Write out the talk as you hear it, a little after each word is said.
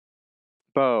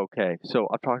Okay, so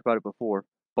I've talked about it before,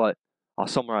 but I'll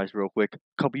summarize real quick.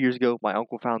 A couple years ago, my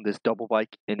uncle found this double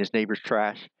bike in his neighbor's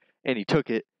trash, and he took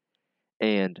it.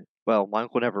 And well, my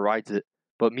uncle never rides it,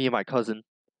 but me and my cousin,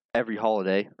 every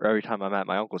holiday or every time I'm at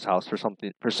my uncle's house for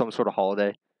something for some sort of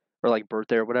holiday or like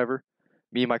birthday or whatever,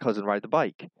 me and my cousin ride the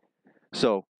bike.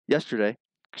 So yesterday,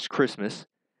 it's Christmas,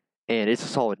 and it's a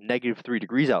solid -3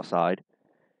 degrees outside,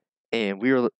 and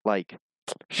we were like,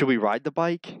 should we ride the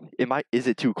bike? Is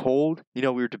it too cold? We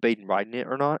were debating riding it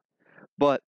or not,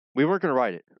 but we weren't gonna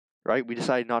ride it, right? We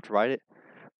decided not to ride it.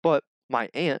 But my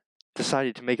aunt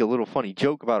decided to make a little funny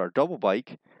joke about our double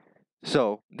bike.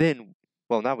 So then,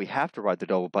 well, now we have to ride the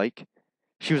double bike.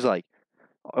 She was like,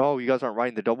 "Oh, you guys aren't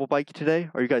riding the double bike today?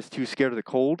 Are you guys too scared of the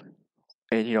cold?"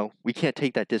 And we can't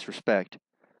take that disrespect.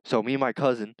 So me and my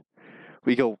cousin,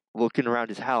 we go looking around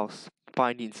his house,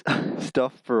 finding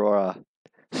stuff for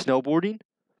snowboarding.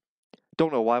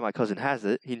 Don't know why my cousin has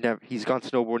it. He's gone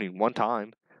snowboarding one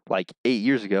time, like 8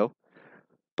 years ago,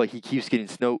 but he keeps getting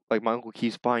snow. Like my uncle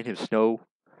keeps buying him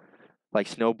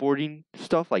snowboarding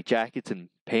stuff, like jackets and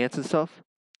pants and stuff.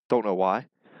 Don't know why,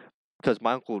 because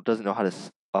my uncle doesn't know how to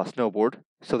snowboard,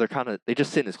 so they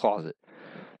just sit in his closet.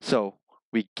 So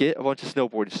we get a bunch of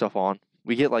snowboarding stuff on.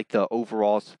 We get like the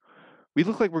overalls. We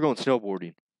look like we're going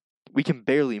snowboarding. We can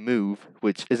barely move,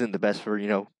 which isn't the best for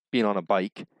being on a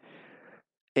bike.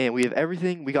 And we have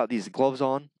everything. We got these gloves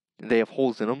on. And they have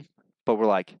holes in them, but we're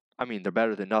like, I mean, they're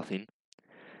better than nothing.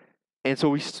 And so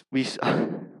we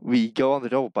go on the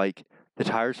double bike. The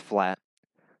tire's flat,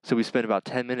 so we spend about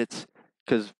 10 minutes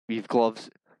because we have gloves.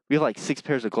 We have like 6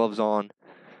 pairs of gloves on,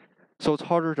 so it's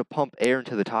harder to pump air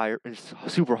into the tire, and it's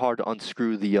super hard to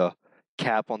unscrew the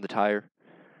cap on the tire.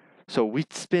 So we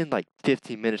spend like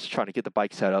 15 minutes trying to get the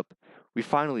bike set up. We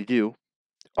finally do.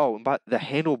 Oh, and the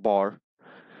handlebar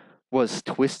was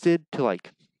twisted to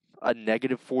like a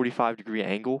 -45 degree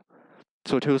angle,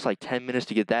 so it took us like 10 minutes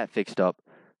to get that fixed up.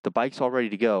 The bike's all ready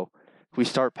to go. We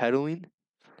start pedaling,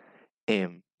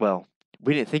 and well,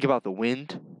 we didn't think about the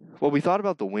wind. Well, we thought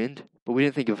about the wind, but we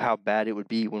didn't think of how bad it would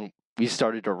be when we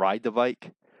started to ride the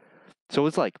bike. So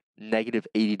it's like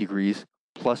 -80 degrees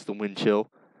plus the wind chill.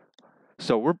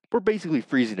 So we're basically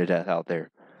freezing to death out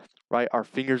there, right? Our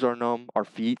fingers are numb, our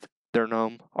feet they're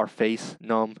numb, our face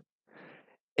numb,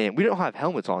 and we don't have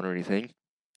helmets on or anything.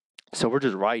 So we're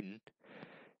just riding,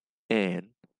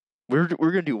 and we're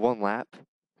gonna do one lap,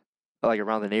 like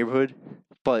around the neighborhood,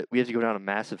 but we have to go down a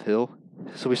massive hill.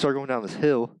 So we start going down this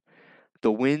hill.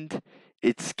 The wind,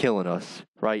 it's killing us,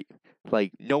 right?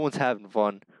 Like no one's having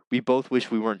fun. We both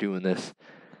wish we weren't doing this.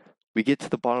 We get to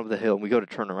the bottom of the hill and we go to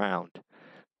turn around.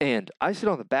 And I sit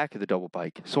on the back of the double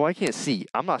bike, so I can't see.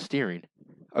 I'm not steering.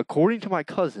 According to my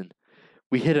cousin,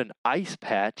 we hit an ice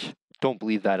patch. Don't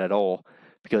believe that at all,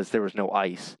 because there was no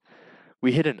ice.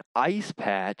 We hit an ice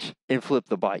patch and flipped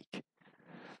the bike.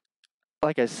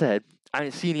 Like I said, I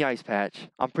didn't see any ice patch.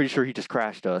 I'm pretty sure he just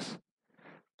crashed us.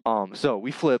 So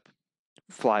we flip,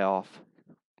 fly off.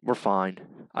 We're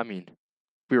fine. I mean,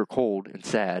 we were cold and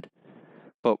sad,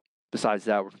 but besides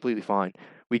that, we're completely fine.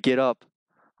 We get up.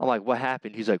 I'm like, what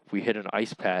happened? He's like, we hit an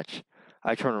ice patch.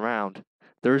 I turn around.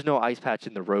 There is no ice patch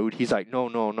in the road. He's like, no,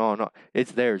 no, no, no.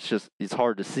 It's there. It's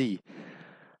hard to see.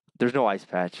 There's no ice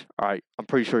patch. All right. I'm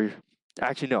pretty sure.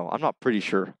 Actually, no, I'm not pretty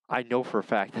sure. I know for a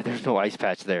fact that there's no ice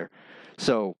patch there.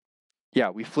 So, yeah,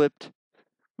 we flipped.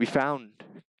 We found,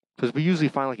 because we usually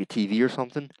find like a TV or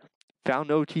something. Found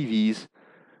no TVs.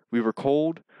 We were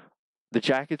cold. The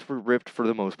jackets were ripped for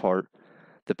the most part.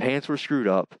 The pants were screwed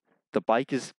up. The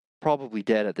bike is probably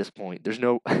dead at this point. There's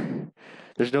no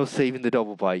there's no saving the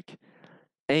double bike.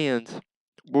 And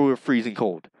we were freezing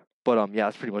cold. But yeah,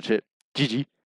 that's pretty much it. GG.